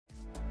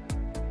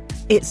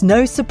It's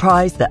no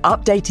surprise that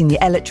updating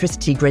the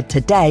electricity grid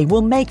today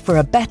will make for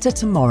a better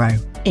tomorrow.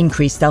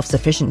 Increased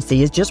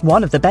self-sufficiency is just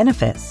one of the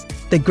benefits.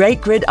 The Great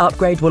Grid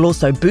Upgrade will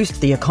also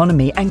boost the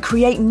economy and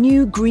create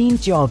new green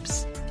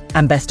jobs.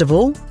 And best of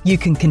all, you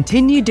can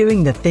continue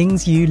doing the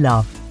things you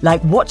love,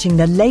 like watching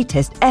the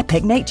latest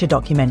epic nature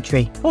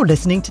documentary or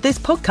listening to this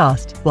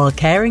podcast while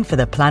caring for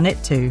the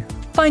planet too.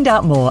 Find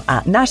out more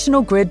at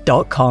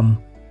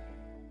nationalgrid.com.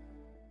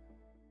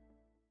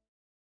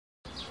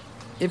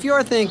 If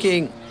you're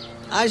thinking,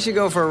 I should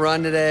go for a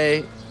run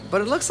today,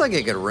 but it looks like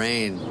it could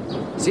rain,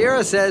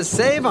 Sierra says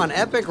save on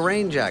epic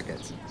rain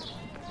jackets.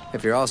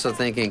 If you're also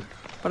thinking,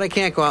 but I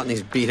can't go out in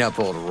these beat-up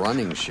old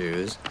running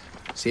shoes,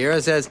 Sierra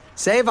says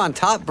save on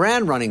top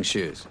brand running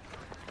shoes.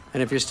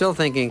 And if you're still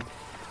thinking,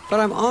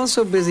 but I'm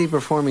also busy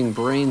performing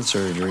brain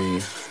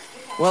surgery,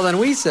 well then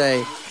we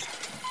say,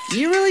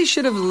 you really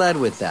should have led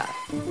with that.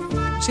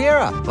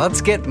 Sierra,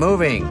 let's get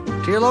moving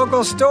to your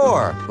local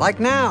store, like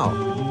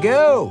now.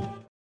 Go!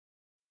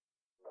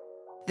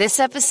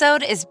 This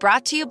episode is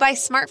brought to you by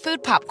Smart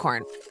Food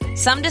Popcorn.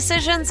 Some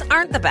decisions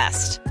aren't the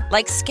best,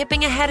 like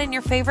skipping ahead in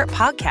your favorite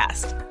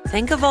podcast.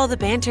 Think of all the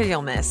banter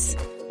you'll miss,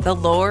 the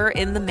lore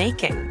in the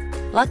making.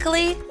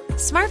 Luckily,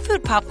 Smart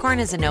Food Popcorn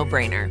is a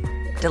no-brainer.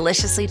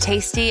 Deliciously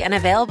tasty and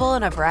available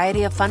in a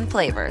variety of fun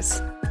flavors.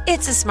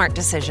 It's a smart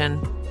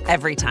decision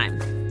every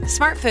time.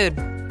 Smart Food.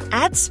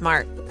 Add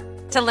smart.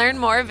 To learn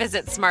more,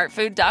 visit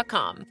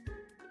smartfood.com.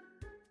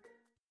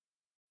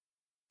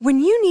 When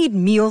you need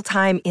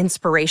mealtime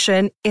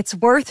inspiration, it's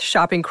worth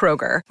shopping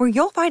Kroger, where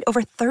you'll find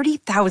over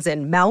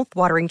 30,000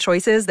 mouth-watering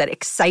choices that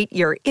excite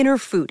your inner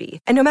foodie.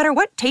 And no matter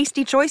what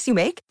tasty choice you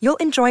make, you'll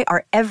enjoy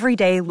our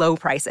everyday low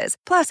prices,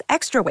 plus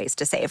extra ways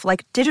to save,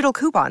 like digital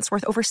coupons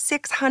worth over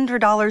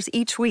 $600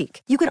 each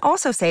week. You can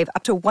also save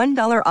up to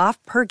 $1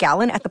 off per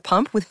gallon at the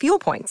pump with fuel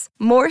points.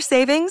 More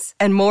savings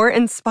and more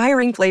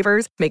inspiring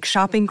flavors make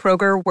shopping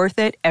Kroger worth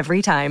it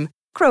every time.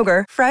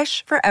 Kroger,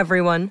 fresh for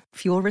everyone.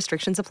 Fuel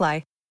restrictions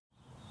apply.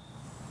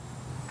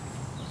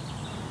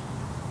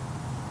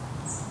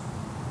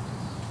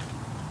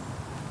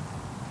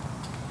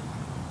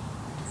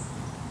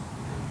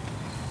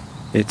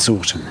 It's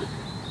autumn,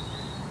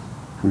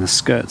 and the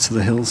skirts of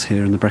the hills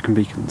here in the Brecon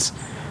Beacons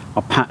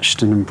are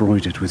patched and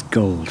embroidered with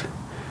gold,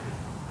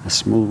 as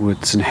small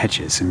woods and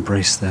hedges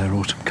embrace their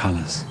autumn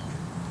colours.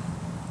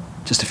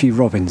 Just a few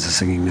robins are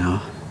singing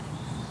now.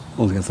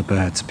 All the other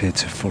birds appear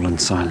to have fallen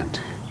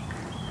silent.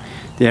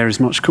 The air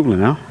is much cooler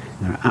now.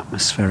 There are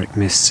atmospheric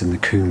mists in the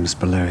combes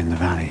below in the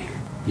valley.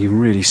 You can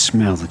really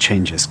smell the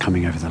changes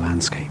coming over the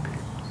landscape.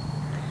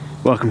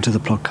 Welcome to the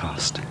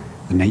Plodcast,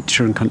 the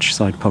nature and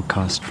countryside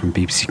podcast from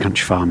BBC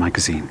Countryfile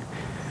magazine.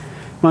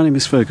 My name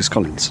is Fergus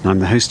Collins, and I'm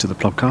the host of the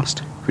Plodcast,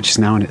 which is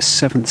now in its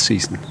 7th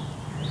season.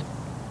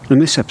 In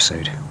this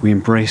episode, we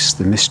embrace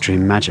the mystery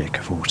and magic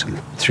of autumn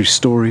through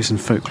stories and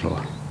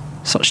folklore.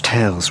 Such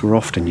tales were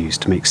often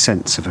used to make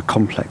sense of a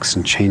complex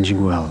and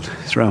changing world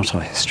throughout our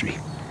history.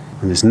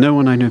 And there's no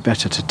one I know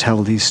better to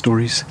tell these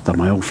stories than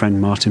my old friend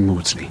Martin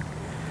Maudsley.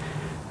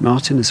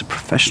 Martin is a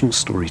professional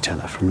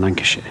storyteller from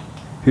Lancashire,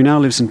 who now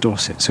lives in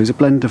Dorset, so he's a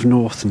blend of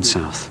north and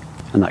south,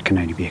 and that can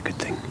only be a good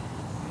thing.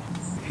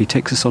 He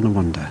takes us on a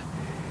wander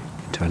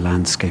into a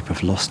landscape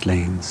of lost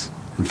lanes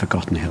and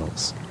forgotten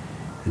hills,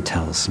 and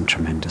tells some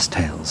tremendous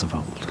tales of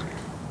old.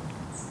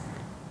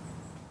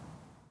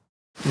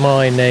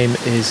 My name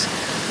is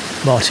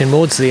Martin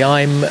Maudsley.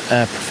 I'm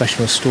a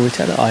professional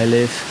storyteller. I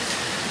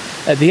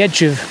live at the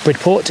edge of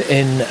Bridport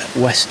in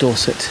West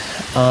Dorset,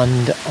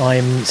 and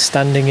I'm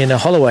standing in a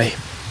Holloway.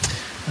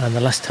 And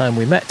the last time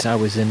we met, I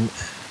was in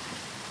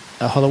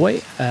a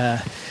Holloway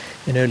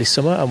in early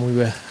summer, and we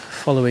were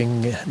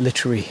following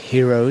literary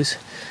heroes.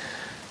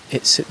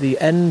 It's at the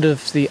end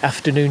of the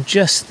afternoon,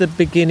 just the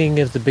beginning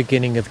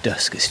of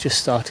dusk. It's just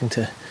starting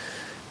to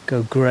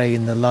go grey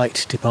in the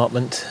light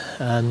department,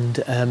 and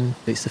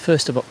it's the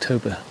 1st of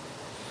October,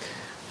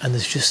 and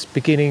there's just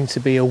beginning to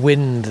be a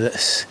wind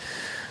that's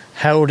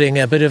heralding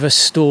a bit of a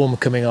storm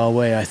coming our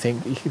way. I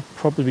think you could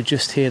probably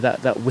just hear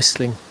that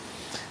whistling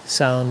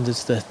sound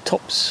as the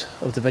tops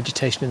of the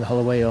vegetation in the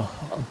Holloway are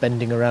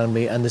bending around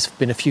me, and there's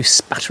been a few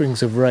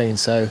spatterings of rain,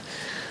 so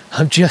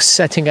I'm just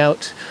setting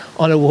out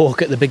on a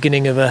walk at the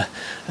beginning of a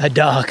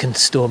dark and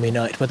stormy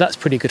night, but that's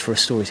pretty good for a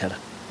storyteller.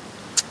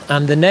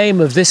 And the name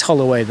of this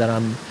Holloway that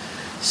I'm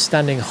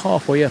standing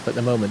halfway up at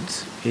the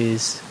moment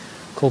is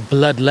called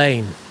Blood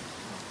Lane.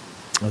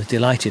 I was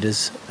delighted,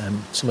 as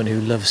someone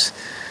who loves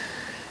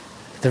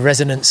the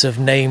resonance of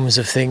names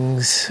of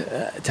things,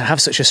 to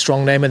have such a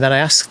strong name. And then I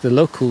asked the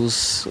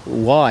locals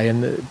why,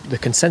 and the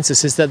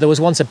consensus is that there was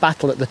once a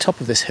battle at the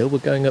top of this hill. We're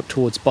going up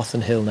towards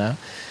Bothan Hill now,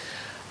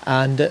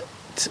 and at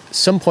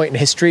some point in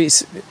history,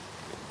 it's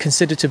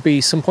considered to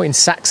be some point in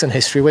Saxon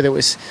history, whether it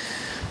was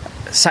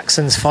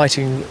Saxons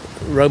fighting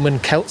Roman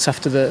Celts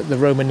after the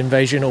Roman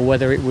invasion, or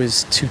whether it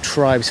was two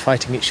tribes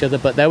fighting each other,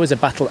 but there was a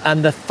battle,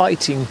 and the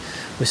fighting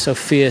was so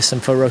fierce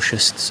and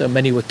ferocious, so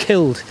many were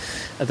killed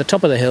at the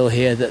top of the hill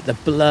here, that the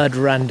blood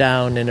ran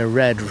down in a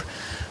red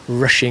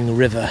rushing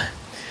river.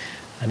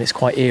 And it's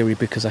quite eerie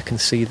because I can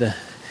see the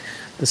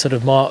the sort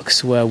of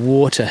marks where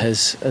water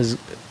has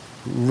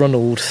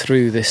runneled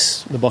through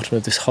the bottom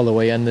of this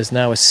holloway, and there's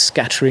now a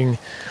scattering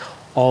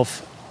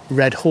of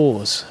red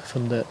haws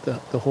from the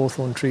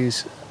hawthorn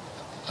trees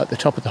at the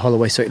top of the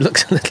holloway, so it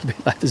looks a little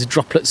bit like there's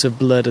droplets of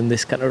blood and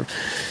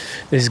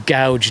this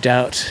gouged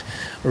out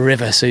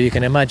river, so you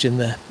can imagine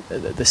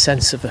the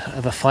sense of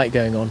a fight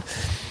going on.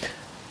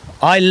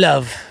 I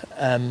love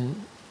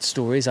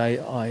stories.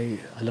 I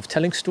love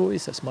telling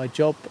stories, that's my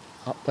job,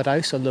 but I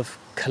also love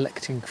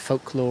collecting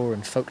folklore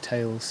and folk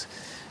tales,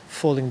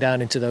 falling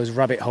down into those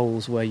rabbit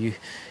holes where you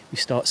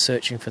start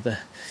searching for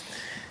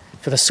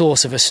the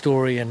source of a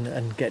story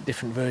and get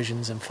different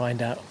versions and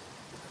find out,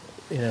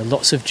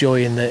 lots of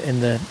joy in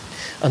the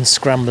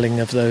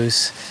unscrambling of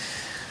those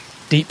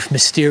deep,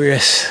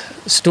 mysterious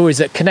stories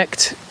that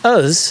connect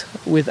us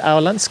with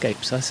our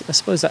landscapes. I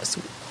suppose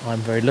I'm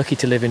very lucky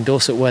to live in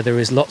Dorset, where there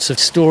is lots of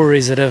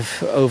stories that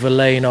have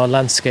overlain our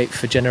landscape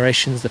for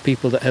generations. The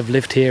people that have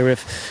lived here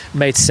have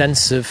made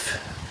sense of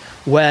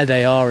where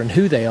they are and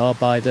who they are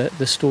by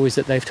the stories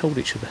that they've told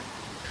each other.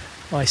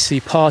 I see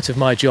part of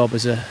my job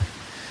as a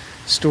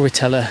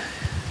storyteller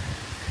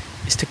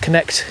is to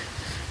connect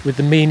with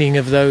the meaning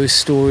of those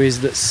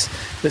stories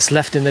that's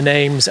left in the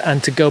names,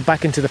 and to go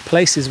back into the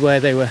places where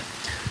they were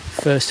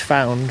first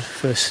found,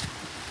 first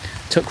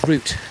took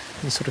root,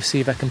 and sort of see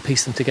if I can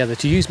piece them together,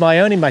 to use my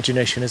own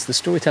imagination as the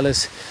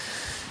storytellers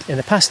in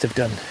the past have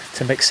done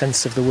to make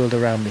sense of the world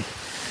around me.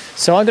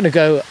 So I'm going to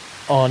go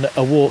on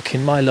a walk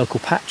in my local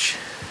patch,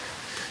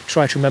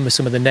 try to remember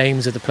some of the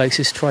names of the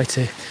places, try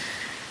to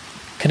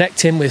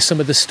connect in with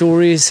some of the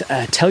stories,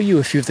 tell you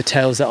a few of the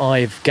tales that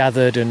I've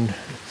gathered and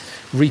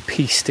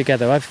repieced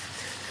together.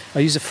 I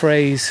use a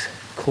phrase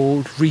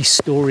called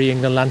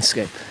restorying the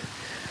landscape,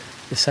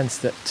 the sense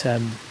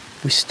that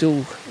we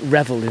still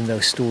revel in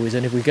those stories,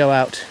 and if we go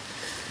out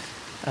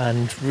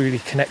and really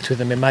connect with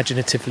them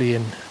imaginatively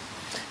and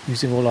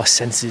using all our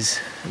senses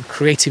and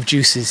creative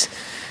juices,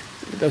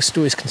 those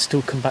stories can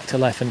still come back to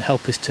life and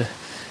help us to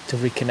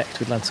reconnect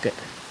with landscape.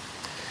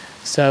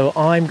 So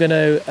I'm going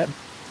to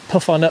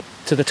puff on up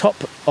to the top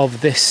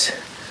of this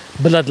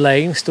blood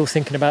lane, still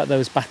thinking about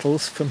those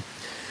battles from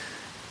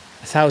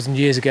 1,000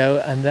 years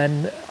ago, and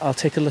then I'll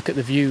take a look at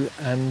the view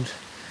and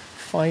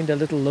find a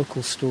little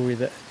local story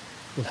that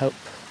will help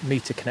me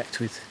to connect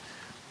with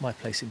my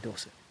place in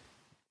Dorset.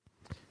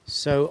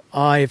 So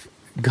I've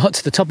got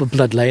to the top of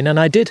Blood Lane, and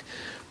I did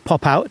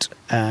pop out,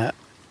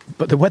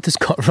 but the weather's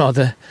got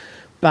rather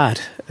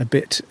bad.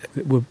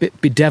 We're a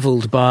bit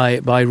bedevilled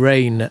by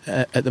rain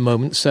at the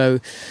moment, so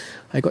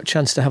I got a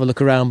chance to have a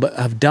look around, but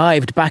I've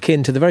dived back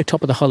into the very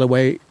top of the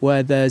holloway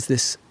where there's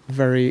this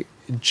very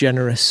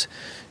generous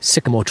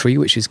sycamore tree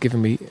which has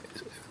given me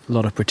a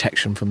lot of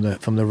protection from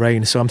the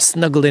rain. So I'm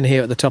snuggled in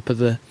here at the top of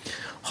the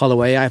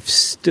holloway. I've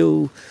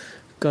still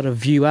got a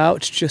view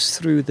out just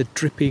through the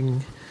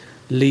dripping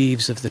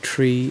leaves of the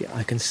tree.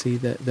 I can see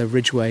the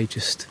ridgeway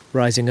just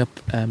rising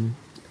up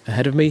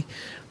ahead of me,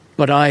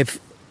 but I've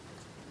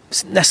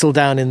nestled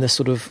down in the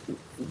sort of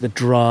the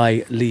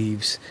dry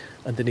leaves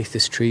underneath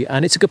this tree,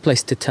 and it's a good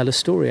place to tell a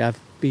story. I've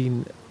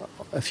been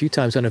a few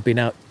times when I've been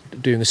out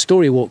doing a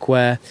story walk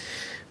where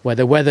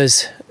the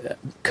weather's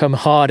come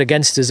hard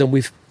against us and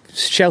we've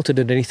sheltered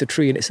underneath the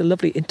tree, and it's a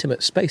lovely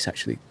intimate space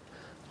actually.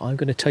 I'm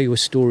going to tell you a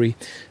story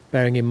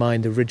bearing in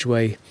mind the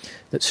ridgeway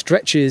that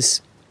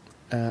stretches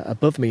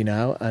above me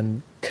now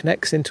and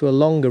connects into a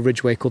longer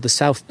ridgeway called the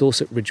South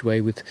Dorset Ridgeway,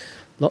 with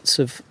lots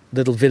of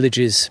little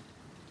villages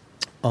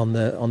on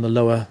the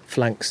lower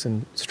flanks,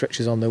 and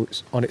stretches on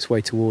its way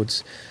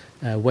towards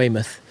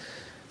Weymouth,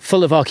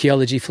 full of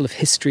archaeology, full of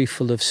history,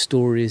 full of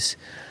stories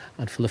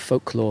and full of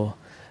folklore.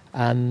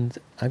 And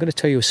I'm going to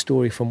tell you a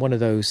story from one of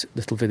those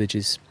little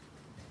villages.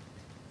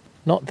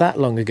 Not that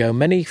long ago,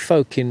 many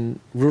folk in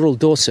rural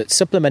Dorset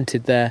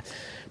supplemented their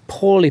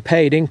poorly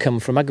paid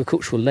income from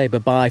agricultural labour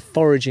by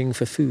foraging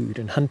for food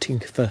and hunting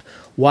for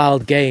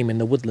wild game in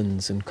the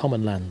woodlands and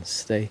common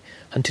lands. They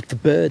hunted for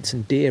birds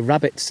and deer,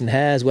 rabbits and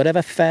hares,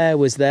 whatever fare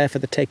was there for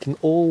the taking,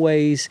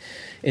 always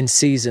in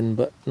season,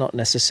 but not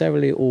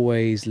necessarily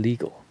always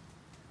legal.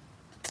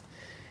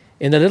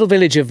 In the little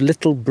village of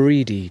Little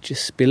Breedy,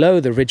 just below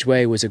the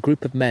ridgeway, was a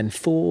group of men,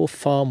 4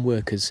 farm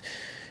workers,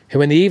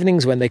 who in the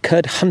evenings when they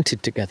could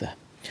hunted together.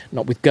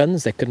 Not with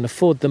guns, they couldn't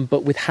afford them,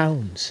 but with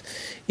hounds.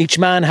 Each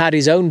man had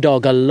his own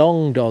dog, a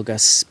long dog, a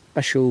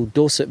special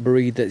Dorset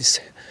breed that's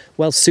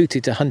well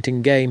suited to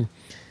hunting game.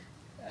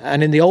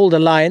 And in the old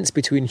alliance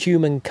between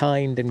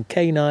humankind and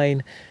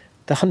canine,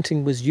 the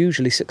hunting was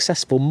usually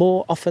successful.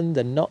 More often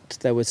than not,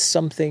 there was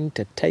something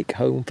to take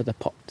home for the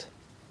pot.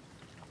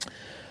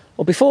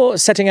 Well, before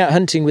setting out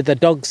hunting with their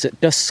dogs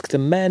at dusk, the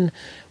men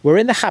were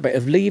in the habit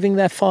of leaving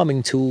their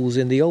farming tools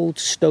in the old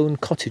stone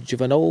cottage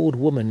of an old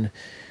woman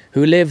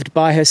who lived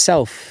by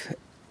herself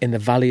in the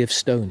Valley of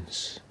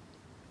Stones.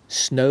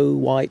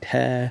 Snow-white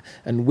hair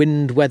and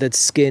wind-weathered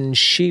skin,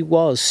 she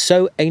was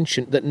so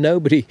ancient that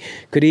nobody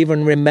could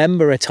even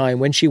remember a time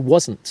when she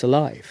wasn't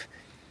alive.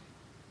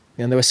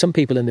 And there were some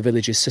people in the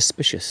villages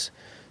suspicious.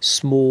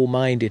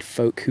 small-minded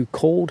folk who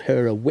called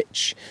her a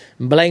witch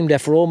and blamed her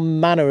for all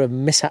manner of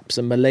mishaps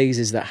and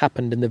malaises that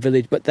happened in the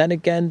village. But then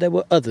again, there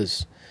were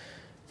others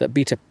that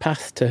beat a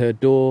path to her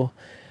door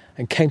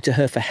and came to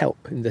her for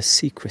help in the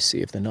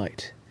secrecy of the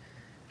night.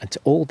 And to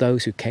all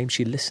those who came,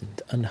 she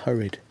listened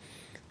unhurried,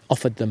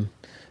 offered them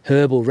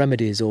herbal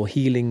remedies or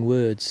healing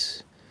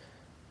words.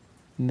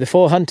 The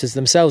 4 hunters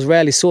themselves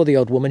rarely saw the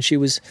old woman. She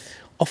was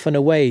often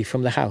away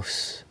from the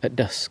house at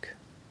dusk.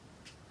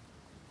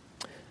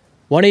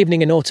 One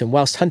evening in autumn,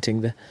 whilst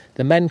hunting,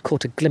 the men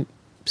caught a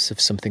glimpse of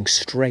something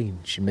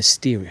strange and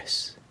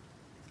mysterious.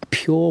 A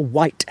pure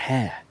white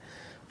hare,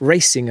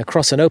 racing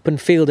across an open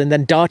field and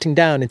then darting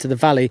down into the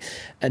valley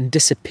and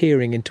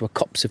disappearing into a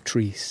copse of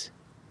trees.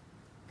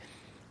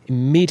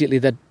 Immediately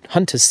the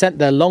hunters sent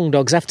their long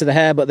dogs after the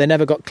hare, but they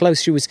never got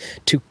close. She was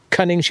too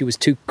cunning, she was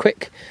too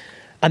quick,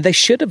 and they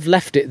should have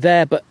left it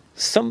there, but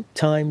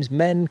sometimes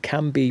men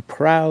can be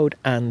proud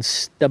and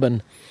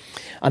stubborn.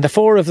 And the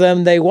 4 of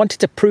them, they wanted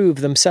to prove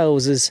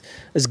themselves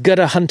as good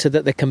a hunter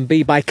that they can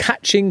be by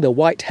catching the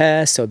white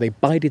hare, so they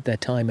bided their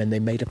time and they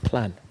made a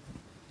plan.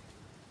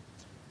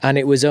 And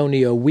it was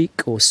only a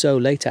week or so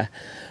later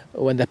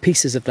when the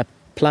pieces of the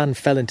plan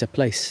fell into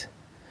place.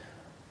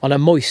 On a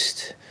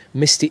moist,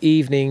 misty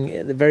evening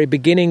at the very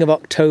beginning of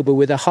October,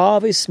 with a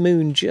harvest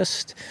moon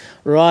just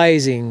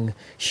rising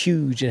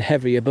huge and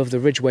heavy above the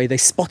ridgeway, they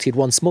spotted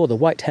once more the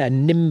white hare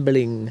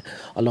nimbling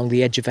along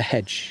the edge of a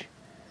hedge.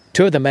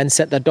 2 of the men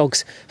sent their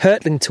dogs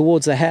hurtling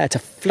towards the hare to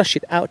flush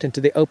it out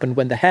into the open.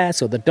 When the hare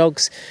saw the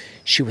dogs,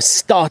 she was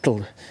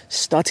startled,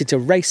 started to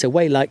race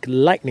away like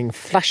lightning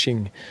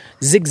flashing,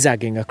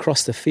 zigzagging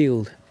across the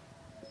field.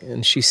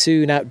 And she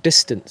soon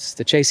outdistanced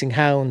the chasing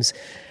hounds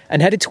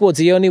and headed towards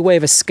the only way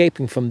of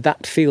escaping from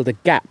that field, a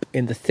gap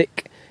in the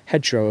thick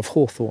hedgerow of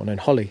hawthorn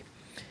and holly.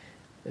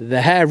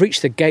 The hare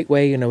reached the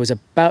gateway and was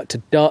about to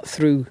dart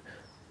through,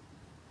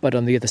 but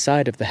on the other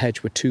side of the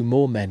hedge were 2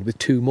 more men with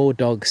 2 more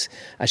dogs.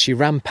 As she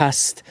ran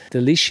past,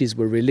 the leashes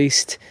were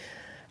released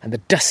and the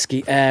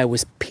dusky air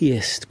was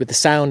pierced with the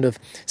sound of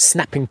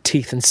snapping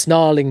teeth and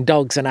snarling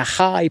dogs and a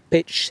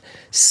high-pitched,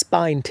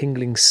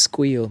 spine-tingling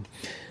squeal.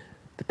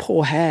 The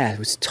poor hare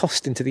was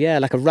tossed into the air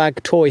like a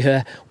rag toy,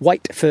 her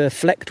white fur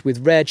flecked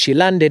with red. She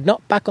landed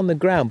not back on the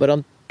ground but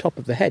on top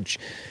of the hedge,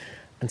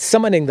 and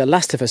summoning the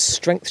last of her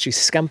strength, she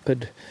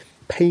scampered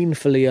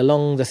painfully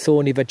along the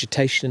thorny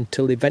vegetation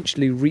until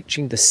eventually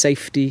reaching the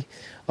safety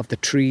of the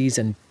trees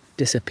and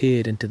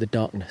disappeared into the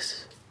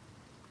darkness.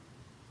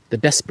 The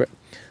desperate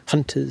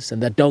hunters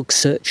and their dogs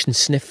searched and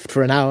sniffed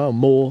for an hour or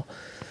more,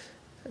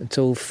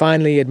 until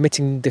finally,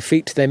 admitting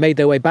defeat, they made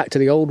their way back to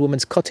the old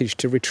woman's cottage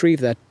to retrieve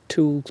their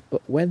tools.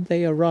 But when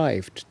they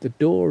arrived, the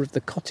door of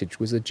the cottage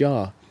was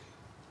ajar.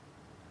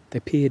 They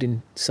peered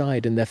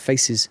inside and their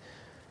faces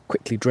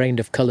quickly drained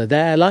of colour.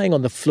 There, lying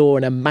on the floor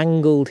in a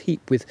mangled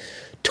heap with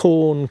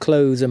torn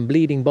clothes and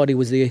bleeding body,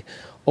 was the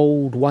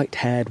old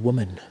white-haired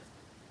woman.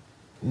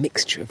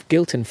 Mixture of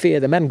guilt and fear,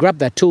 the men grabbed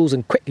their tools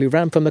and quickly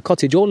ran from the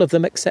cottage, all of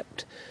them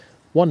except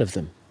one of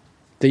them,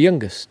 the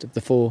youngest of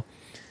the 4,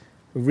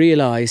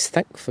 realised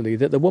thankfully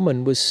that the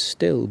woman was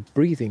still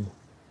breathing.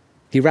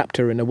 He wrapped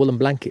her in a woolen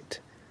blanket,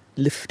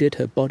 lifted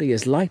her body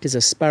as light as a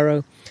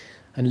sparrow,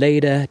 and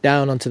laid her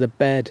down onto the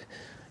bed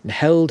and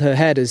held her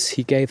head as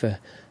he gave her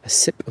a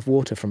sip of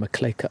water from a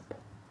clay cup.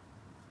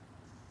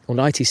 All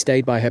night he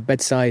stayed by her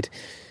bedside,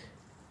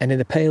 and in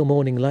the pale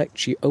morning light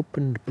she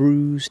opened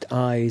bruised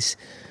eyes,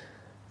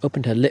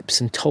 opened her lips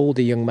and told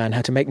the young man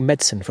how to make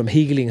medicine from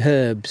healing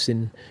herbs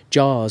in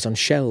jars on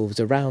shelves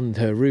around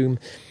her room.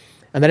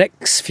 And the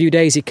next few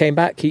days he came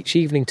back each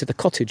evening to the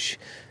cottage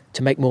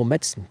to make more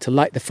medicine, to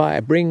light the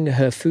fire, bring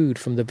her food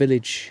from the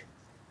village.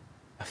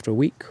 After a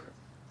week,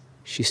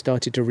 she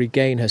started to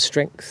regain her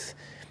strength.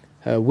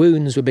 Her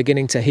wounds were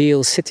beginning to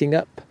heal. Sitting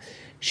up,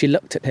 she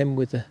looked at him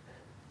with a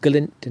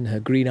glint in her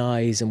green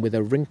eyes, and with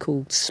a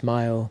wrinkled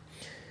smile,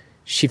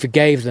 she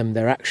forgave them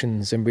their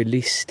actions and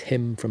released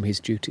him from his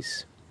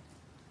duties.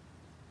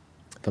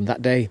 From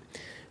that day,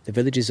 the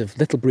villagers of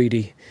Little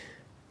Breedy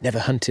never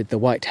hunted the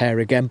white hare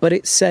again, but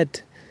it's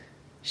said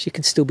she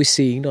can still be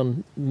seen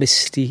on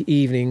misty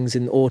evenings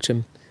in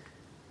autumn.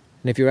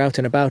 And if you're out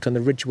and about on the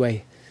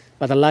ridgeway,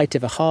 by the light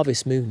of a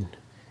harvest moon,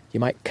 you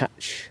might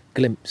catch a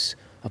glimpse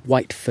of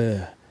white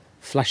fur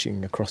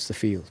flashing across the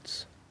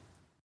fields.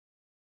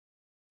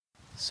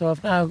 So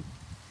I've now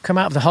come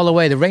out of the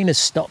holloway. The rain has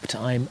stopped.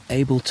 I'm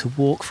able to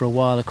walk for a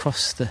while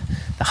across the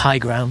high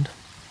ground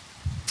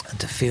and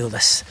to feel the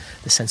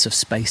sense of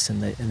space,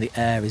 and the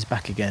air is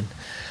back again.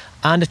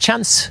 And a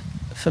chance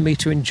for me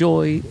to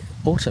enjoy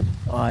autumn.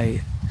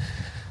 I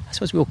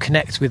suppose we all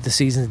connect with the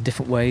seasons in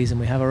different ways and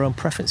we have our own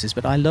preferences,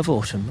 but I love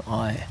autumn.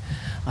 I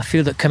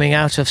feel that coming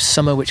out of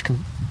summer, which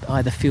can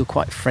either feel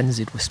quite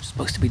frenzied, we're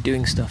supposed to be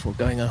doing stuff or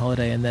going on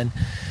holiday, and then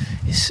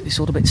it's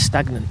all a bit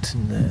stagnant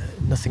and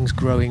nothing's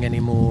growing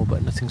anymore,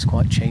 but nothing's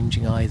quite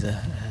changing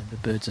either. The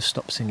birds have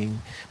stopped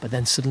singing, but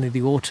then suddenly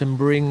the autumn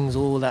brings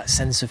all that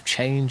sense of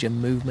change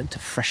and movement, a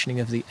freshening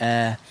of the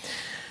air,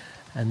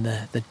 and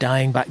the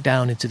dying back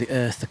down into the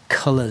earth, the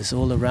colours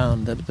all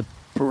around, the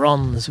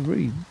bronze,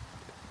 really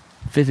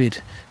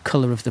vivid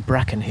colour of the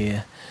bracken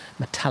here,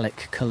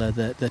 metallic colour.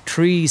 The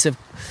trees have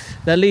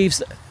their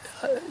leaves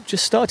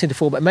just starting to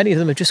fall, but many of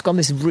them have just gone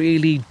this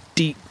really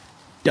deep,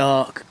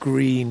 dark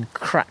green,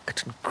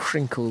 cracked and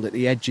crinkled at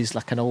the edges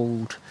like an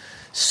old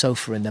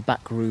sofa in the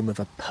back room of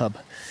a pub.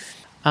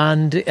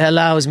 And it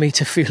allows me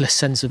to feel a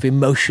sense of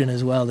emotion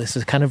as well. There's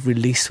a kind of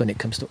release when it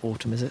comes to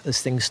autumn.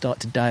 As things start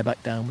to die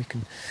back down, we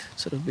can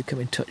sort of become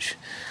in touch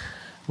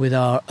with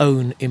our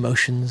own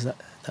emotions,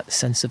 that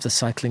sense of the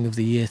cycling of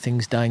the year,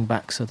 things dying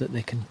back so that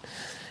they can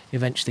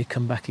eventually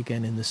come back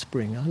again in the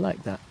spring. I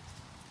like that.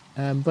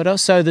 But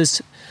also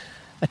there's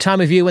a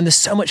time of year when there's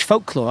so much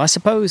folklore. I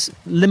suppose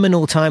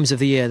liminal times of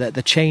the year, that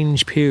the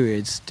change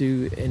periods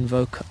do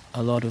invoke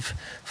a lot of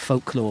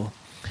folklore.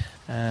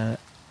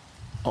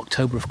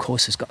 October, of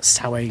course, has got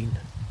Samhain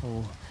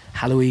or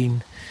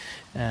Halloween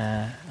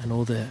and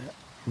all the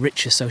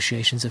rich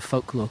associations of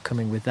folklore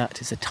coming with that.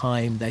 It's a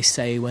time, they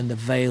say, when the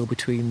veil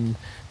between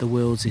the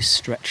worlds is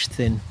stretched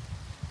thin.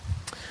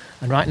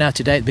 And right now,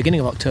 today, at the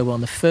beginning of October,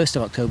 on the 1st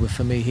of October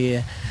for me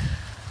here,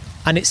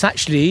 and it's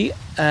actually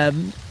a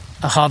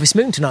harvest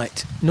moon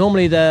tonight.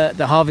 Normally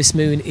the harvest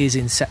moon is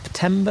in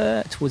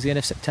September, towards the end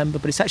of September,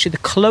 but it's actually the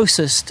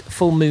closest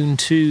full moon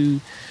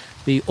to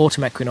the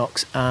autumn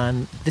equinox,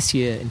 and this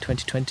year in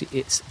 2020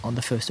 it's on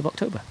the 1st of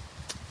October.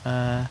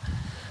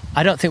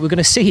 I don't think we're going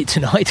to see it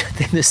tonight. I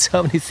think there's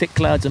so many thick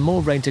clouds and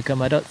more rain to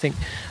come. I don't think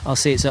I'll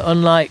see it. So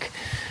unlike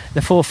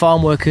the 4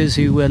 farm workers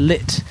who were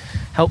lit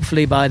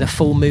helpfully by the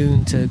full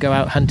moon to go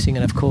out hunting,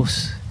 and of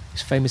course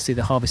famously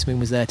the harvest moon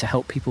was there to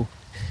help people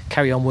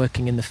carry on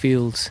working in the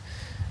fields,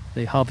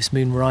 the harvest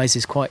moon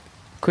rises quite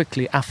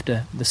quickly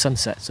after the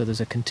sunset, so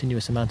there's a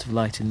continuous amount of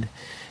light in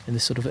the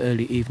sort of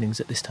early evenings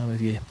at this time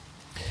of year.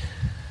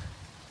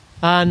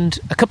 And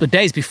a couple of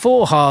days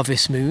before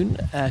harvest moon,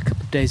 a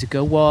couple of days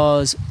ago,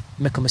 was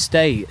Michaelmas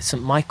Day,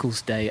 St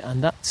Michael's Day,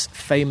 and that's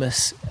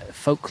famous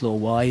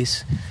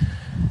folklore-wise,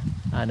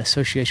 an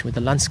association with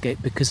the landscape,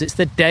 because it's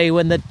the day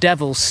when the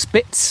devil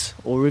spits,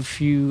 or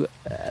if you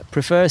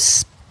prefer,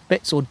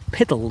 spits or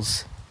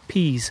piddles,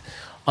 peas,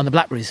 on the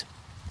blackberries.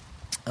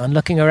 And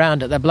looking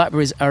around at the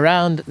blackberries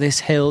around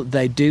this hill,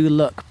 they do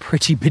look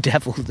pretty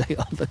bedeviled. They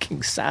are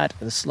looking sad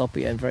and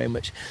sloppy and very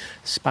much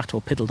spat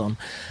or piddled on,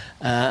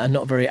 and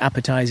not very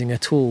appetising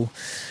at all.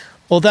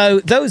 Although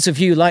those of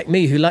you like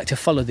me who like to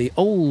follow the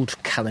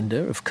old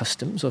calendar of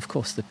customs, of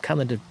course the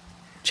calendar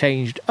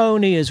changed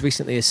only as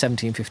recently as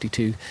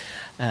 1752,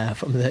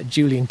 from the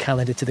Julian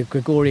calendar to the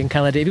Gregorian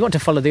calendar. If you want to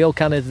follow the old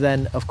calendar,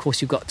 then of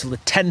course you've got till the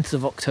 10th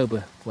of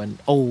October when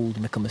old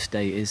Michaelmas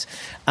Day is.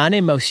 And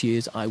in most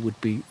years I would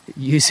be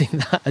using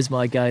that as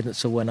my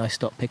guidance for when I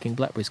stop picking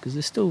blackberries, because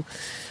there's still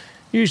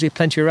usually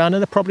plenty around,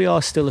 and there probably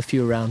are still a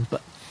few around,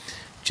 but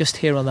just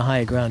here on the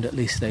higher ground at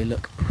least they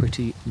look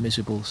pretty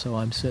miserable, so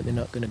I'm certainly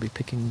not going to be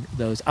picking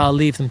those. I'll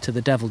leave them to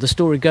the devil. The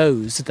story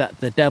goes that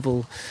the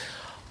devil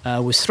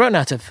was thrown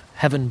out of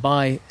heaven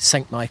by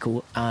St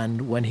Michael,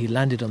 and when he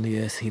landed on the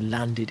earth, he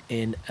landed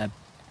in a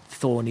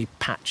thorny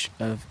patch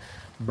of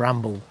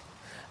bramble,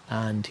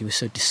 and he was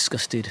so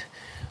disgusted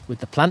with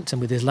the plant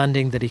and with his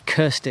landing that he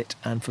cursed it,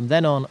 and from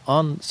then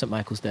on St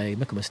Michael's Day,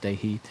 Michaelmas Day,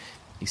 he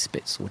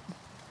spits or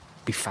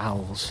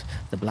befouls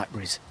the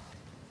blackberries.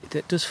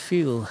 It does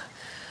feel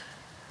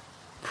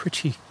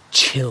pretty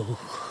chill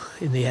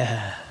in the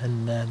air,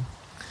 and a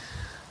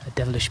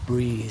devilish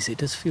breeze. It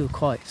does feel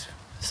quite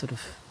sort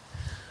of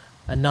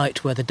a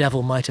night where the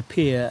devil might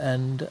appear,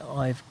 and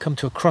I've come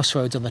to a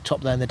crossroads on the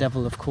top there, and the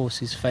devil of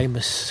course is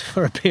famous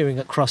for appearing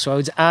at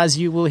crossroads, as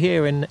you will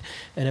hear in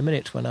a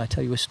minute when I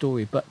tell you a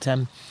story. But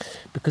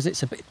because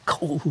it's a bit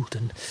cold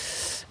and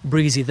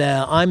breezy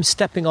there, I'm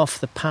stepping off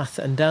the path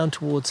and down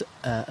towards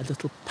a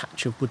little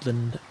patch of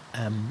woodland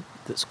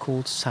that's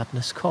called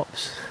Sadness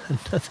Copse.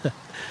 Another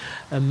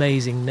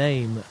amazing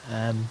name.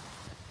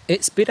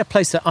 It's been a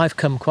place that I've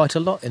come quite a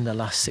lot in the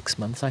last 6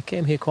 months. I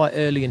came here quite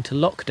early into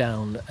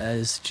lockdown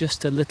as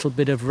just a little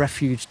bit of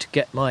refuge to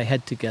get my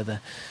head together.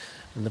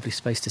 A lovely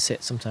space to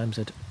sit. Sometimes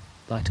I'd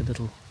light a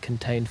little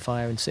contained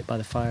fire and sit by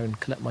the fire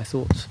and collect my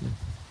thoughts and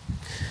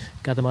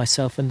gather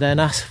myself. And then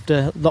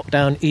after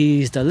lockdown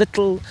eased a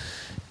little,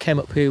 came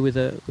up here with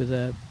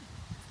a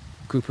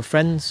group of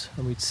friends,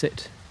 and we'd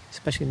sit,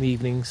 especially in the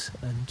evenings,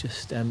 and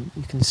just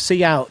you can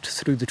see out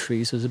through the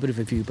trees. So there's a bit of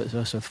a view, but there's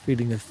also a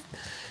feeling of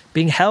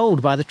being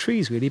held by the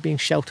trees, really, being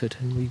sheltered,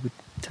 and we would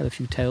tell a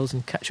few tales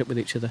and catch up with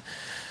each other.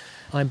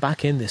 I'm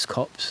back in this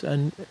copse,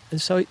 and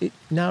so it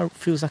now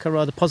feels like a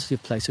rather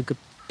positive place, a good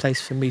place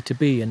for me to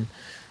be, and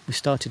we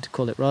started to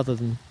call it, rather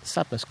than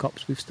Sadness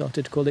Copse, we've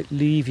started to call it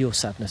Leave Your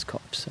Sadness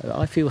Copse. So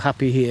I feel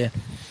happy here,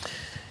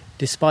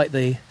 despite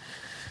the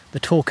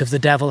talk of the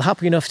devil,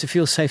 happy enough to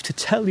feel safe to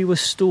tell you a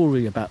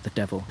story about the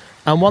devil.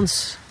 And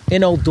once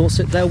in Old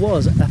Dorset there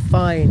was a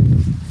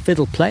fine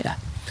fiddle player.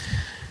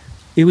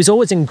 He was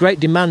always in great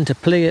demand to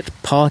play at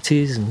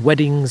parties and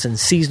weddings and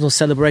seasonal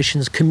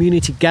celebrations,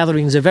 community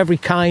gatherings of every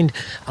kind,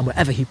 and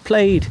wherever he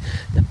played,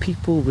 the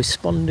people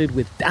responded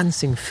with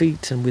dancing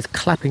feet and with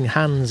clapping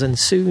hands, and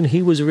soon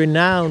he was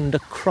renowned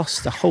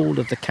across the whole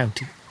of the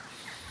county.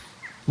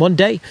 One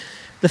day,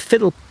 the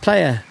fiddle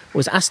player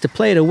was asked to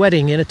play at a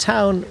wedding in a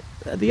town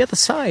at the other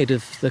side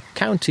of the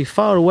county,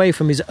 far away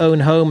from his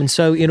own home, and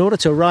so in order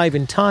to arrive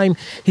in time,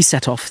 he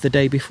set off the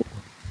day before.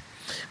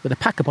 With a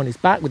pack upon his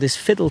back, with his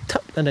fiddle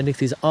tucked underneath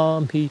his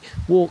arm, he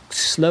walked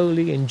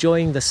slowly,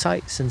 enjoying the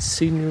sights and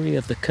scenery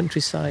of the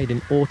countryside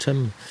in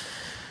autumn,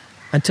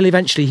 until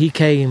eventually he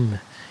came,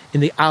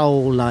 in the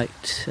owl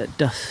light at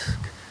dusk,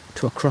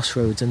 to a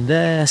crossroads, and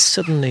there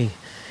suddenly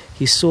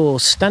he saw,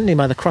 standing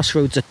by the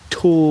crossroads, a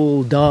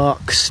tall,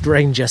 dark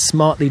stranger,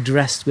 smartly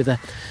dressed, with a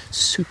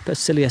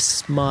supercilious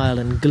smile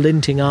and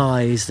glinting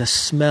eyes, the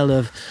smell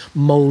of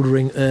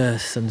mouldering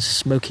earth and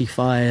smoky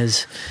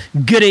fires.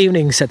 "Good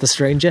evening," said the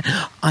stranger.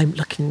 "I'm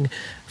looking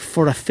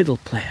for a fiddle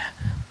player.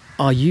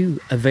 Are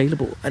you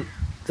available?" And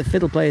the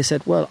fiddle player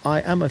said, "Well,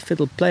 I am a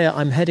fiddle player.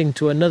 I'm heading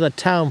to another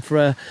town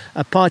for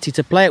a party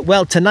to play at.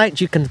 Well, tonight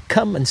you can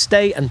come and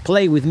stay and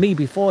play with me."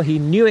 Before he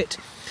knew it,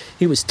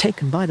 he was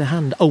taken by the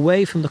hand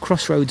away from the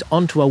crossroads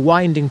onto a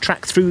winding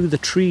track through the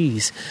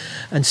trees,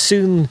 and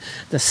soon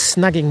the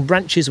snagging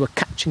branches were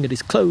catching at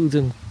his clothes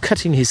and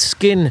cutting his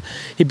skin.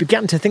 He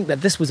began to think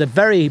that this was a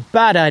very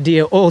bad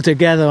idea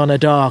altogether on a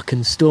dark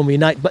and stormy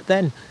night. But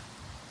then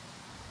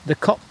the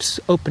copse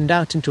opened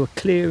out into a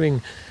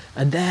clearing,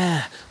 and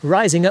there,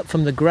 rising up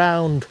from the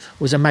ground,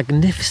 was a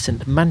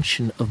magnificent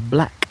mansion of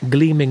black,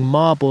 gleaming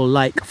marble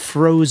like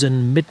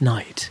frozen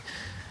midnight.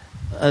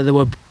 There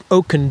were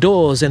oaken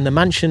doors in the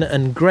mansion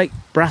and great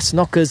brass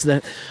knockers.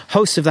 The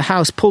host of the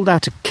house pulled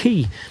out a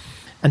key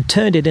and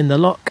turned it in the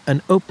lock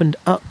and opened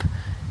up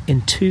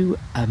into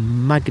a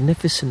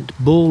magnificent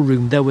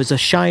ballroom. There was a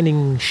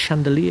shining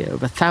chandelier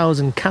of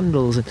 1,000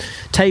 candles and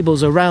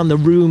tables around the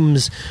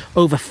rooms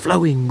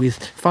overflowing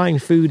with fine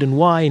food and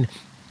wine.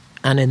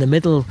 And in the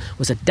middle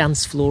was a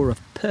dance floor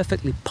of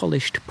perfectly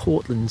polished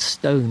Portland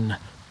stone.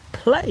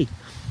 "Play,"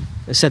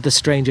 said the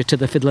stranger to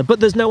the fiddler.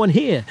 "But there's no one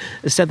here,"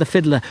 said the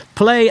fiddler.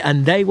 "Play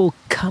and they will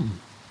come."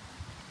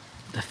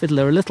 The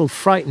fiddler, a little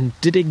frightened,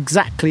 did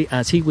exactly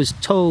as he was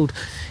told.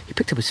 He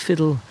picked up his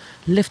fiddle,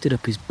 lifted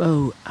up his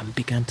bow, and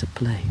began to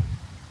play.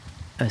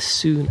 As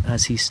soon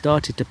as he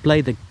started to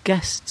play, the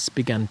guests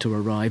began to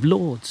arrive,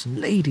 lords and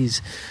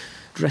ladies,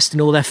 dressed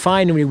in all their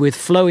finery with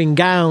flowing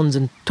gowns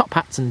and top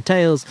hats and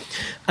tails.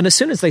 And as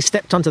soon as they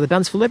stepped onto the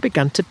dance floor, they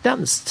began to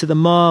dance to the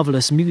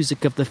marvellous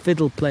music of the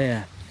fiddle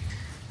player.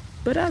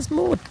 But as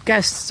more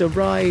guests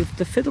arrived,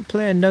 the fiddle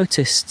player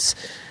noticed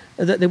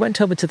that they went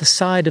over to the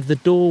side of the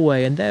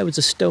doorway, and there was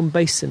a stone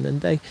basin,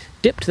 and they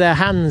dipped their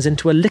hands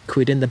into a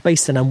liquid in the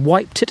basin and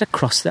wiped it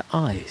across their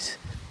eyes.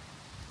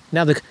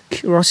 Now the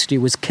curiosity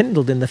was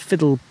kindled in the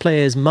fiddle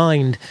player's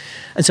mind,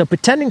 and so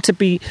pretending to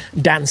be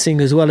dancing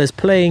as well as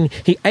playing,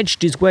 he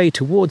edged his way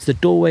towards the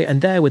doorway,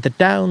 and there, with a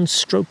down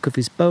stroke of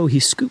his bow, he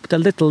scooped a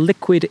little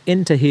liquid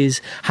into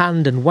his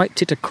hand and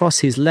wiped it across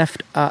his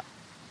left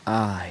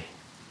eye.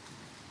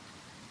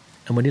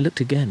 And when he looked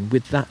again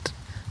with that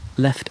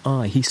left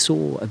eye, he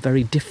saw a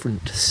very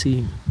different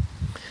scene.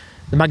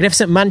 The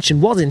magnificent mansion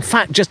was, in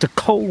fact, just a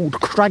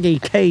cold, craggy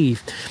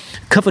cave,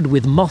 covered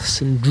with moss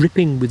and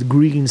dripping with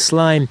green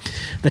slime.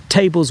 The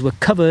tables were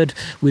covered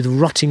with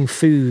rotting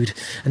food,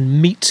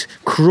 and meat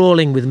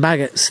crawling with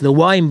maggots, the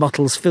wine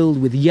bottles filled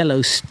with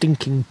yellow,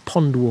 stinking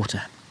pond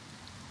water.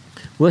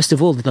 Worst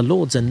of all, the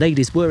lords and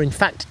ladies were, in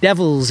fact,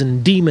 devils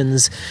and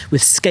demons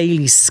with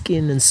scaly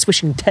skin and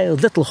swishing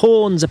tails, little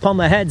horns upon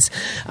their heads.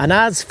 And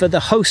as for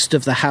the host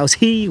of the house,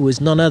 he was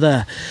none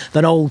other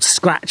than Old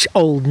Scratch,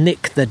 Old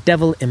Nick, the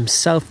devil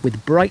himself,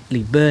 with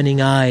brightly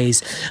burning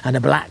eyes and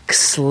a black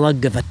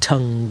slug of a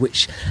tongue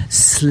which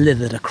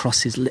slithered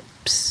across his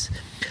lips.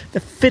 The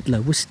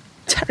fiddler was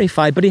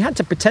terrified, but he had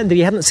to pretend that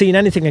he hadn't seen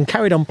anything and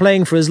carried on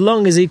playing for as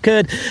long as he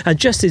could. And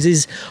just as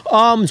his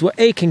arms were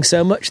aching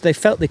so much they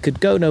felt they could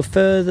go no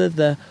further,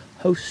 the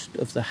host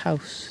of the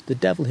house, the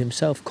devil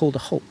himself, called a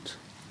halt.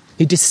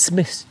 He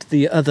dismissed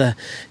the other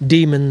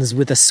demons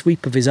with a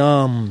sweep of his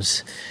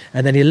arms,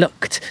 and then he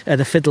looked at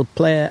the fiddle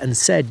player and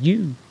said,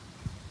 "You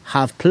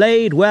have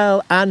played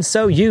well, and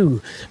so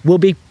you will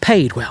be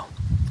paid well."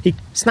 He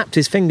snapped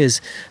his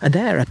fingers, and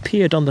there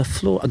appeared on the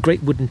floor a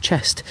great wooden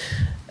chest.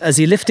 As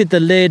he lifted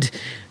the lid,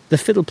 the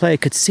fiddle player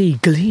could see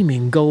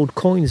gleaming gold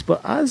coins, but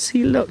as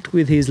he looked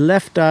with his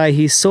left eye,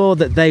 he saw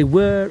that they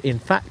were, in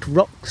fact,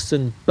 rocks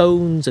and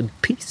bones and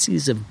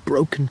pieces of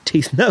broken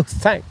teeth. "No,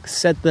 thanks,"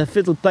 said the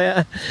fiddle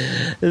player.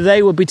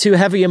 "They will be too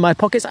heavy in my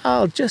pockets.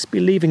 I'll just be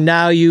leaving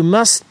now." "You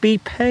must be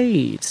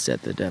paid,"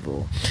 said the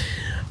devil.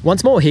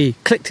 Once more he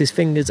clicked his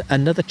fingers.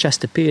 Another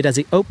chest appeared. As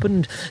he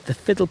opened, the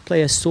fiddle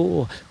player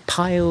saw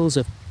piles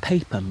of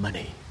paper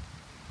money.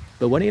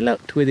 But when he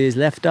looked with his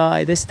left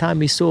eye, this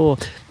time he saw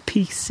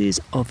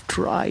pieces of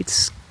dried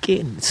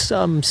skin,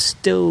 some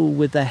still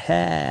with the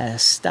hair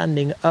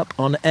standing up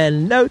on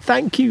end. "No,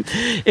 thank you.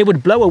 It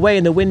would blow away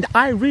in the wind.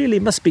 I really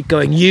must be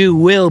going." "You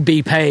will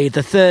be paid."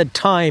 The third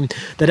time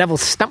the devil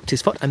stamped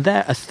his foot, and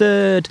there a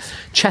third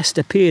chest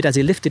appeared. As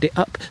he lifted it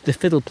up, the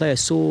fiddle player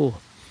saw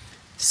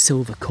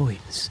silver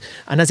coins.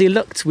 And as he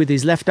looked with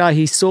his left eye,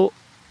 he saw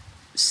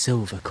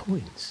silver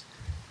coins.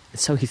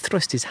 So he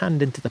thrust his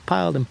hand into the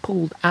pile and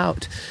pulled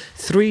out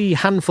 3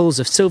 handfuls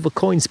of silver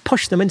coins,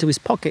 pushed them into his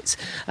pockets,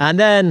 and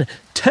then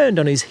turned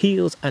on his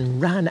heels and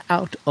ran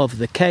out of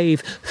the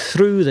cave,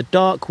 through the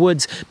dark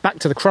woods, back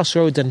to the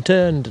crossroads, and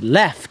turned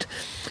left,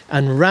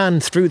 and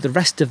ran through the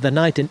rest of the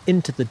night and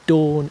into the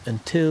dawn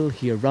until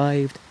he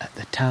arrived at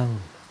the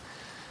town.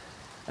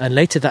 And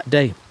later that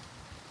day,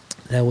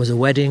 there was a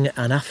wedding,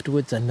 and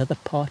afterwards another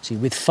party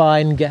with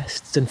fine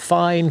guests and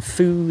fine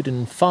food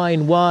and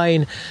fine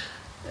wine.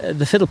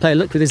 The fiddle player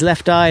looked with his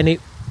left eye, and it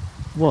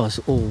was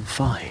all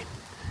fine.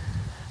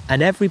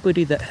 And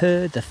everybody that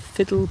heard the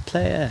fiddle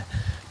player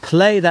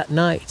play that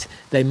night,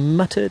 they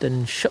muttered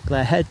and shook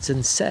their heads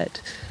and said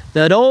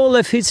that all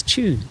of his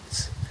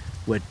tunes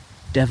were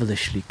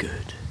devilishly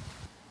good.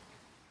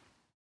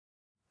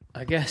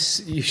 I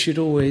guess you should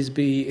always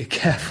be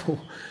careful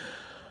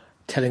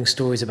telling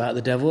stories about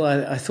the devil.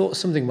 I thought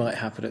something might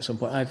happen at some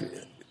point.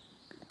 I've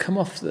come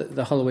off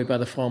the Holloway by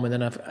the farm, and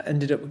then I've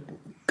ended up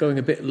going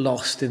a bit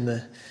lost in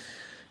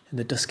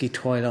the dusky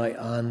twilight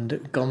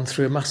and gone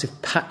through a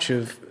massive patch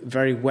of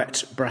very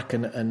wet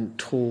bracken and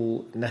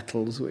tall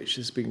nettles, which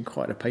has been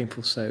quite a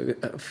painful. So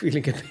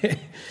feeling a bit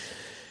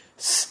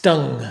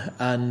stung,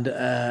 and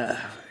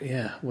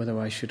whether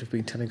I should have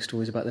been telling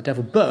stories about the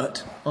devil.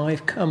 But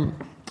I've come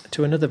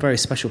to another very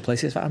special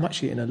place. In fact, I'm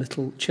actually in a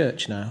little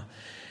church now.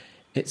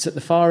 It's at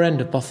the far end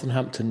of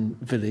Bothenhampton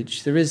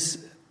village. There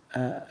is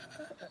a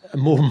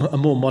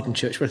more modern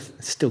church, but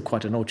it's still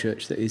quite an old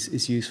church that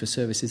is used for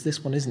services.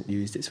 This one isn't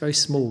used. It's very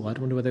small. I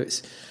wonder whether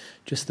it's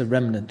just the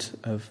remnant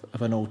of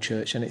an old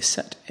church, and it's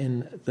set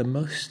in the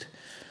most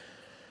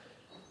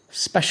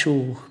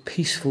special,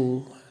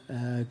 peaceful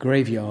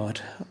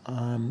graveyard.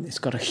 It's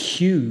got a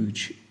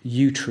huge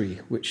yew tree,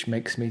 which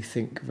makes me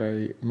think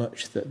very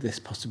much that this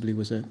possibly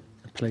was a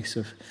place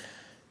of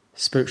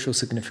spiritual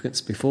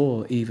significance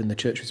before even the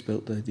church was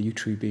built, the yew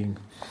tree being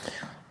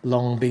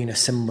long been a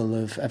symbol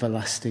of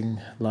everlasting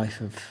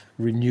life, of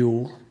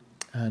renewal,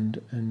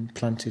 and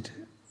planted,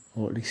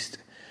 or at least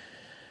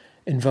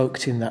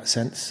invoked in that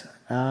sense.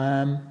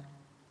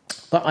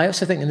 But I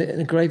also think in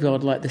a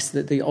graveyard like this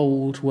that the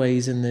old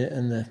ways and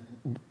the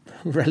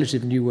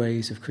relative new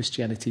ways of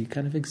Christianity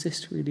kind of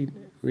exist really,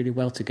 really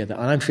well together.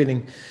 And I'm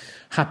feeling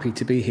happy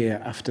to be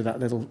here after that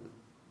little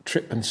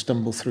trip and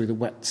stumble through the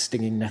wet,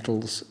 stinging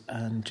nettles,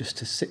 and just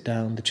to sit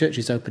down. The church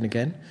is open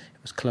again.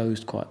 It was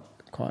closed quite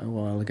a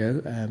while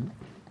ago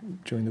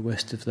during the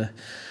worst of the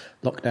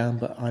lockdown,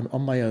 but I'm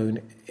on my own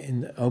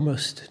in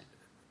almost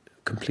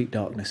complete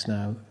darkness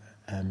now,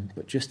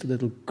 but just a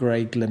little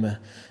grey glimmer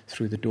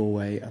through the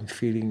doorway. I'm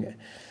feeling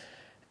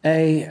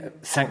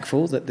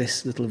thankful that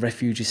this little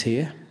refuge is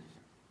here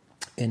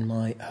in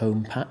my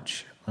home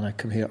patch, and I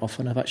come here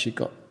often. I've actually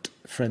got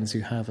friends who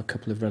have a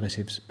couple of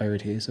relatives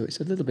buried here, so it's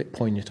a little bit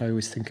poignant. I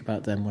always think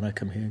about them when I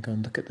come here and go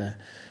and look at their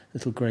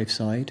little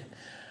graveside.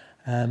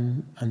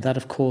 And that,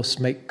 of course,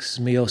 makes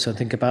me also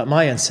think about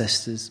my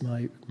ancestors,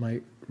 my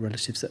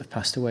relatives that have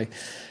passed away.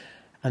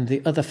 And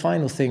the other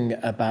final thing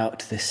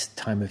about this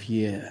time of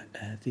year,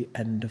 the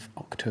end of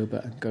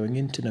October and going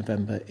into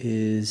November,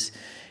 is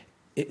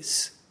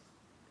it's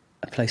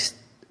a place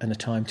and a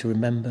time to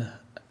remember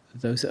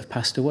those that have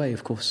passed away.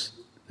 Of course,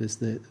 there's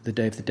the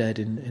Day of the Dead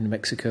in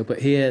Mexico, but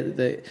here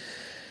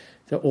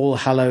the All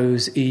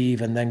Hallows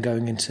Eve, and then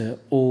going into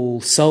All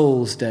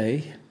Souls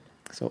Day.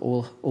 So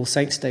All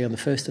Saints Day on the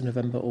 1st of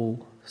November,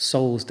 All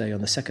Souls Day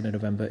on the 2nd of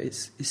November.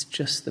 It's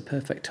just the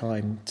perfect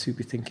time to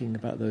be thinking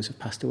about those who've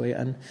passed away.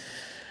 And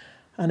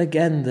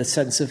again, the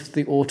sense of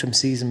the autumn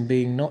season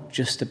being not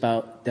just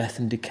about death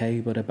and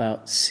decay, but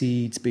about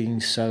seeds being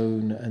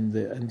sown and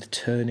the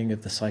turning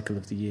of the cycle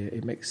of the year.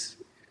 It makes,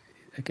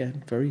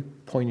 again, very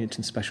poignant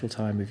and special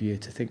time of year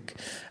to think.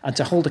 And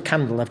to hold a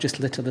candle, I've just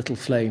lit a little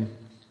flame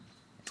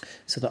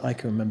so that I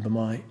can remember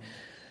my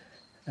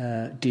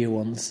dear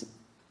ones.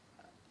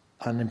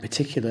 And in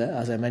particular,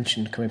 as I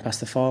mentioned, coming past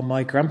the farm,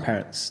 my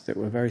grandparents that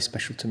were very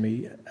special to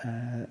me.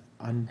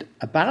 And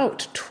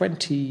about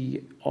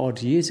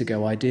 20-odd years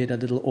ago, I did a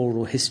little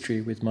oral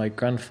history with my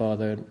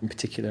grandfather, in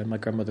particular, and my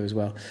grandmother as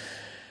well,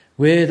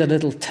 with a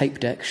little tape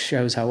deck,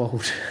 shows how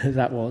old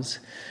that was,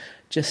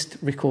 just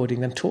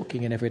recording them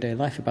talking in everyday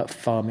life about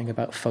farming,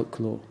 about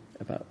folklore,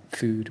 about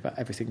food, about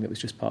everything that was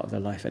just part of their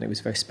life. And it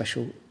was very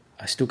special.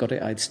 I still got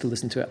it. I'd still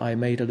listen to it. I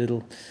made a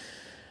little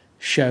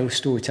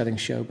storytelling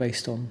show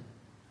based on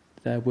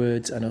their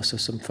words, and also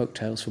some folk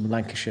tales from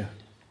Lancashire,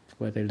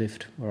 where they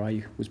lived, where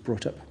I was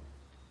brought up.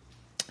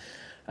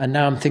 And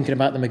now I'm thinking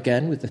about them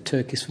again with the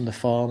turkeys from the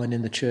farm and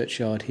in the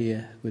churchyard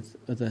here with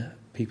other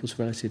people's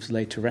relatives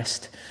laid to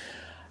rest.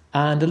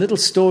 And a little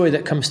story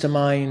that comes to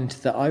mind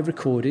that I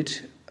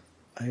recorded,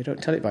 I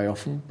don't tell it very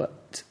often,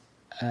 but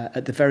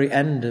at the very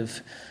end of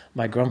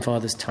my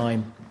grandfather's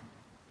time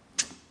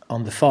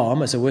on the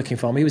farm as a working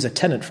farmer. He was a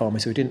tenant farmer,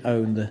 so he didn't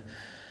own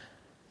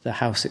the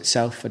house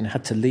itself and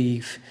had to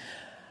leave.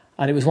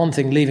 And it was one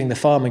thing leaving the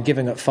farm and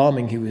giving up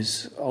farming. He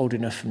was old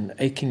enough and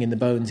aching in the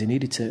bones. He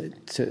needed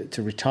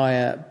to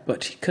retire,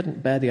 but he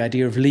couldn't bear the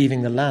idea of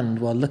leaving the land.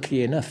 Well,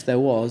 luckily enough, there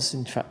was,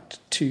 in fact,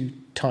 2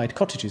 tied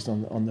cottages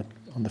on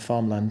on the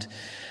farmland,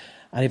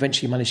 and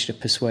eventually managed to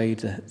persuade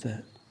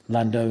the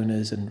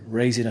landowners and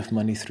raise enough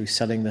money through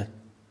selling the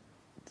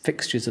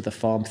fixtures of the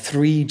farm,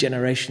 3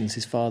 generations,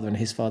 his father and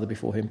his father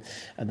before him,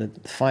 and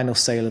the final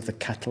sale of the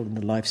cattle and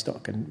the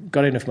livestock, and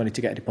got enough money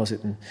to get a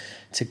deposit and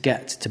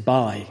to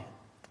buy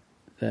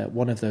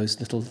one of those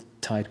little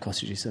tied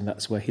cottages, and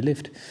that's where he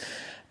lived.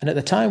 And at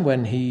the time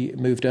when he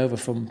moved over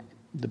from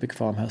the big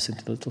farmhouse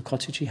into the little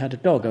cottage, he had a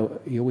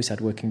dog. He always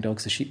had working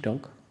dogs, a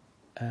sheepdog,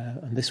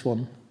 and this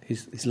one,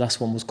 his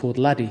last one, was called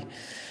Laddie.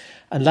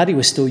 And Laddie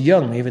was still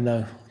young, even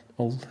though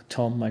old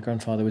Tom, my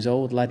grandfather, was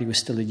old. Laddie was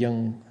still a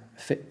young,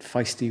 fit,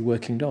 feisty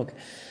working dog.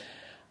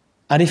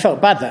 And he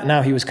felt bad that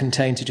now he was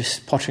contained to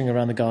just pottering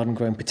around the garden,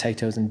 growing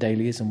potatoes and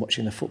dahlias and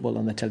watching the football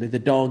on the telly. The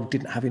dog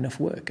didn't have enough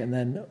work. And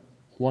then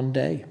one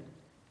day,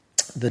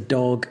 the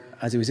dog,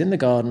 as he was in the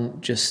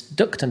garden, just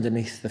ducked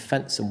underneath the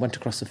fence and went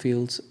across the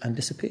fields and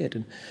disappeared.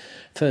 And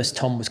first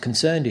Tom was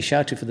concerned. He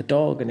shouted for the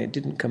dog and it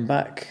didn't come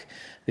back.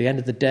 At the end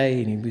of the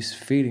day, and he was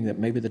feeling that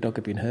maybe the dog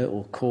had been hurt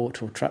or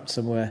caught or trapped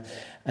somewhere.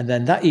 And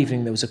then that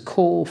evening there was a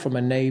call from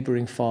a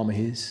neighbouring farmer.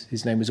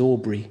 His name was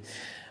Aubrey.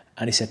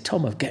 And he said,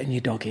 "Tom, I'm getting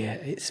your dog here.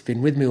 It's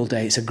been with me all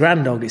day. It's a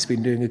grand dog. It's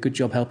been doing a good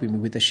job helping me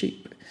with the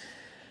sheep."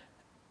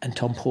 And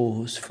Tom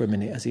paused for a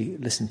minute as he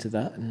listened to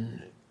that,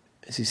 and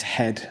as his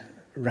head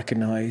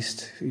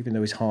recognised, even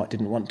though his heart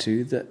didn't want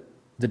to, that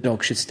the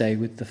dog should stay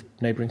with the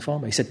neighbouring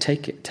farmer. He said,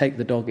 take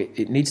the dog.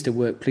 It needs to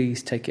work.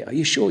 Please take it. Are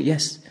you sure?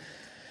 Yes.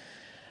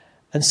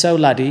 And so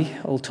Laddie,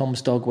 old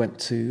Tom's dog, went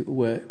to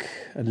work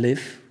and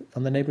live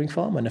on the neighbouring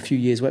farm. And a few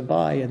years went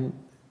by, and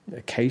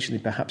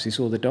occasionally perhaps he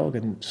saw the dog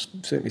and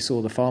certainly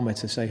saw the farmer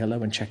to say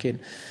hello and check in.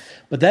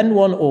 But then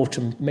one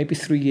autumn, maybe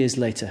 3 years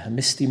later, a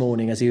misty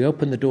morning, as he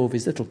opened the door of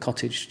his little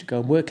cottage to go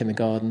and work in the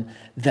garden,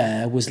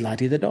 there was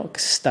Laddie the dog,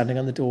 standing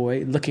on the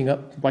doorway, looking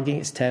up, wagging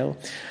its tail.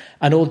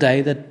 And all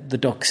day the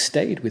dog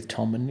stayed with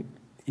Tom, and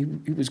he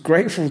was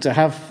grateful to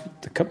have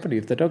the company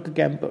of the dog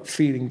again, but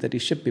feeling that he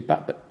should be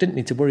back, but didn't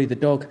need to worry. The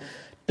dog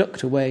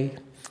ducked away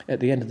at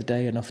the end of the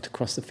day and off to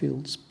cross the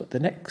fields. But the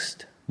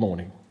next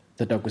morning,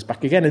 the dog was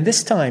back again, and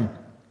this time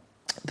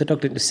the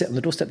dog didn't just sit on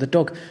the doorstep. The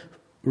dog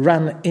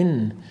ran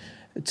in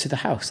to the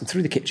house and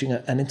through the kitchen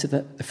and into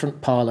the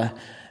front parlour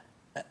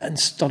and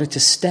started to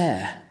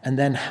stare and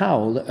then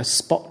howl at a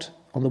spot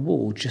on the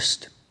wall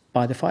just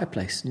by the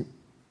fireplace. And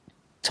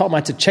Tom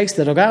had to chase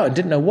the dog out and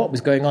didn't know what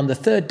was going on. The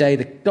third day,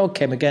 the dog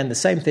came again, the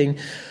same thing,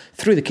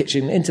 through the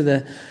kitchen, into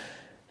the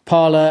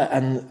parlour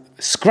and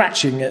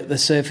scratching at the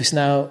surface.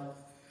 Now,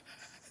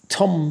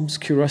 Tom's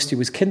curiosity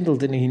was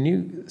kindled and he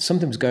knew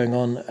something was going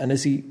on. And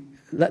as he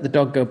let the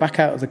dog go back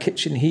out of the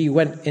kitchen, he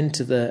went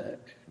into the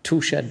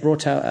tool shed,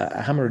 brought out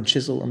a hammer and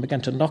chisel and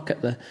began to knock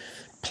at the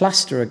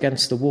plaster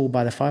against the wall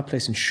by the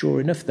fireplace. And sure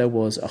enough, there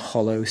was a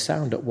hollow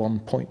sound at one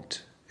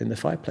point in the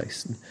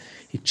fireplace. And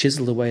he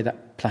chiselled away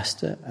that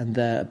plaster, and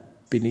there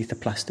beneath the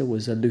plaster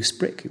was a loose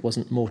brick. It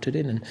wasn't mortared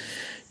in. And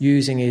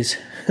using his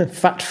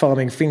fat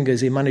farming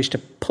fingers, he managed to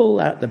pull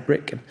out the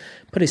brick and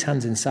put his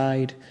hands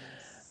inside,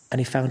 and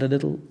he found a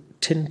little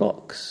tin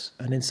box.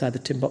 And inside the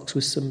tin box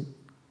was some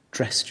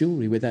dress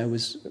jewellery, where there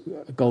was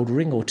a gold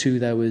ring or two,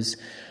 there was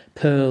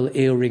pearl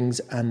earrings,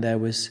 and there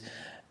was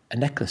a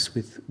necklace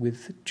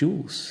with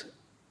jewels.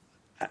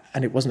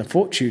 And it wasn't a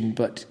fortune,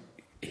 but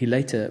he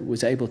later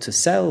was able to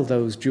sell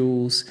those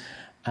jewels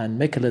and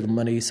make a little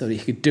money so that he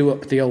could do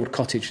up the old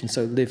cottage and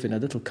so live in a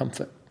little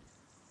comfort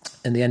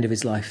in the end of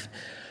his life.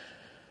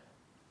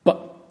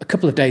 But a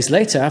couple of days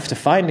later, after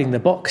finding the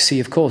box, he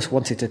of course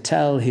wanted to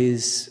tell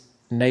his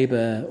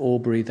neighbour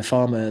Aubrey, the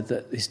farmer,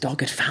 that his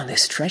dog had found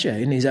this treasure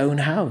in his own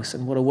house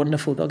and what a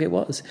wonderful dog it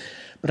was.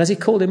 But as he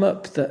called him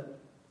up, the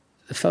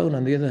phone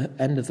on the other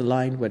end of the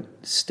line went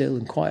still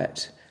and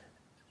quiet.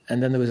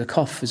 And then there was a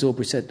cough as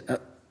Aubrey said,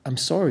 "I'm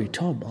sorry,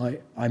 Tom,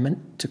 I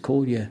meant to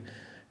call you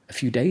a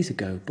few days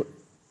ago, but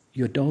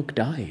your dog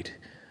died.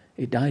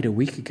 It died a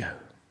week ago."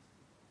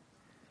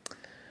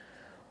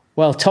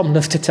 Well, Tom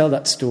loved to tell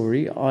that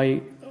story.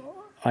 I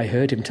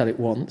heard him tell it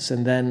once,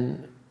 and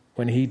then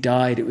when he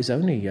died, it was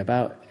only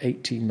about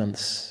 18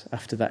 months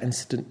after that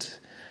incident.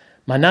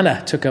 My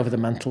nana took over the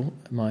mantle.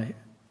 My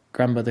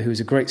grandmother, who was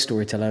a great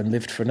storyteller and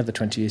lived for another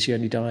 20 years, she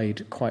only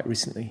died quite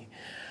recently.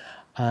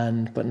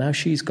 But now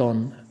she's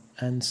gone,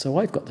 and so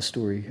I've got the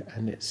story,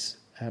 and it's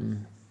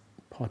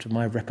part of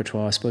my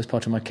repertoire, I suppose,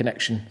 part of my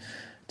connection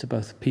to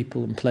both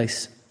people and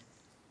place.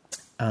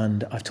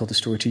 And I've told the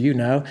story to you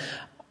now,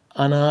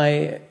 and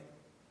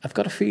I've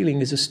got a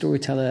feeling as a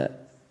storyteller,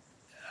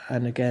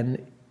 and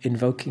again,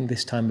 invoking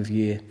this time of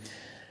year,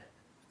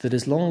 that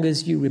as long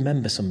as you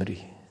remember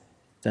somebody,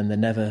 then they're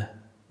never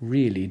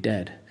really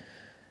dead.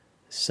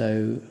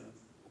 So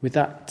with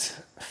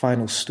that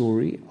final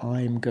story,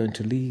 I'm going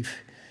to leave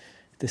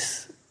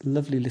this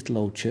lovely little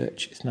old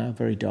church. It's now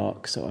very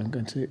dark, so I'm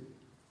going to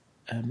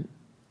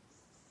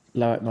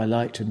blow out my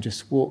light and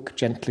just walk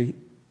gently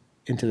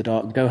into the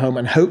dark and go home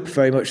and hope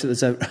very much that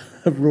there's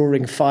a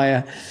roaring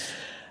fire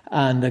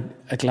and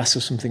a glass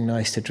of something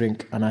nice to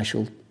drink, and I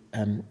shall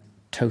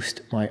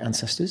toast my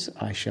ancestors.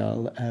 I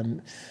shall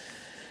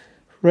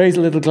raise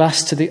a little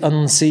glass to the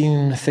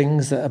unseen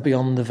things that are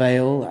beyond the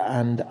veil,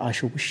 and I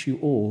shall wish you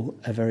all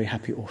a very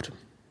happy autumn.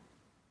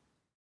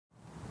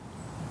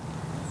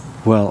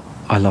 Well,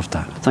 I loved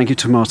that. Thank you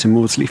to Martin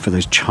Maudsley for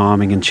those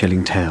charming and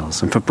chilling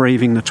tales, and for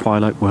braving the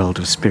twilight world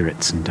of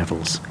spirits and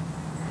devils.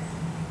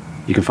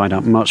 You can find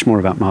out much more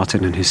about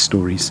Martin and his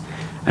stories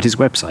at his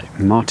website,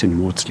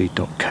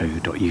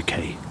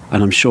 martinmaudsley.co.uk,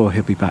 and I'm sure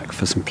he'll be back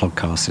for some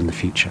podcasts in the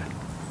future.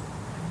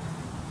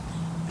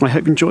 I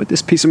hope you enjoyed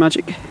this piece of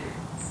magic.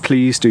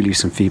 Please do leave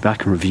some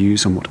feedback and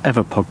reviews on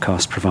whatever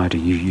podcast provider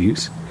you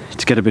use.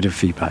 To get a bit of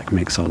feedback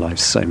makes our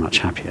lives so much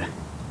happier.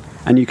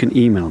 And you can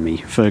email me,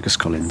 Fergus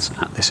Collins,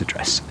 at this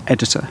address,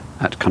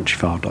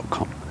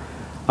 editor@countryfile.com.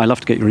 I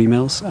love to get your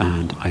emails,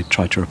 and I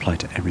try to reply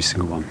to every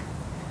single one.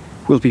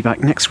 We'll be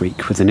back next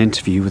week with an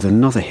interview with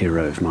another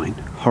hero of mine,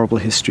 Horrible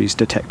Histories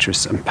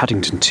detectorist and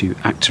Paddington 2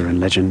 actor and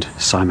legend,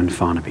 Simon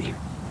Farnaby.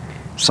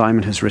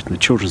 Simon has written a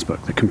children's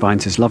book that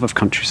combines his love of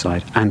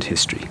countryside and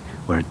history,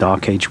 where a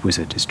Dark Age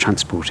wizard is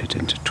transported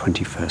into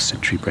 21st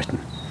century Britain.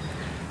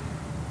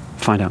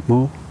 Find out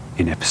more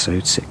in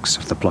episode 6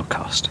 of the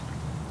podcast.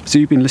 So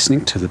you've been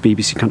listening to the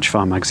BBC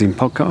Countryfile magazine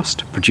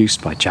podcast,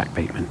 produced by Jack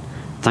Bateman.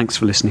 Thanks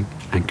for listening,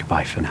 and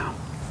goodbye for now.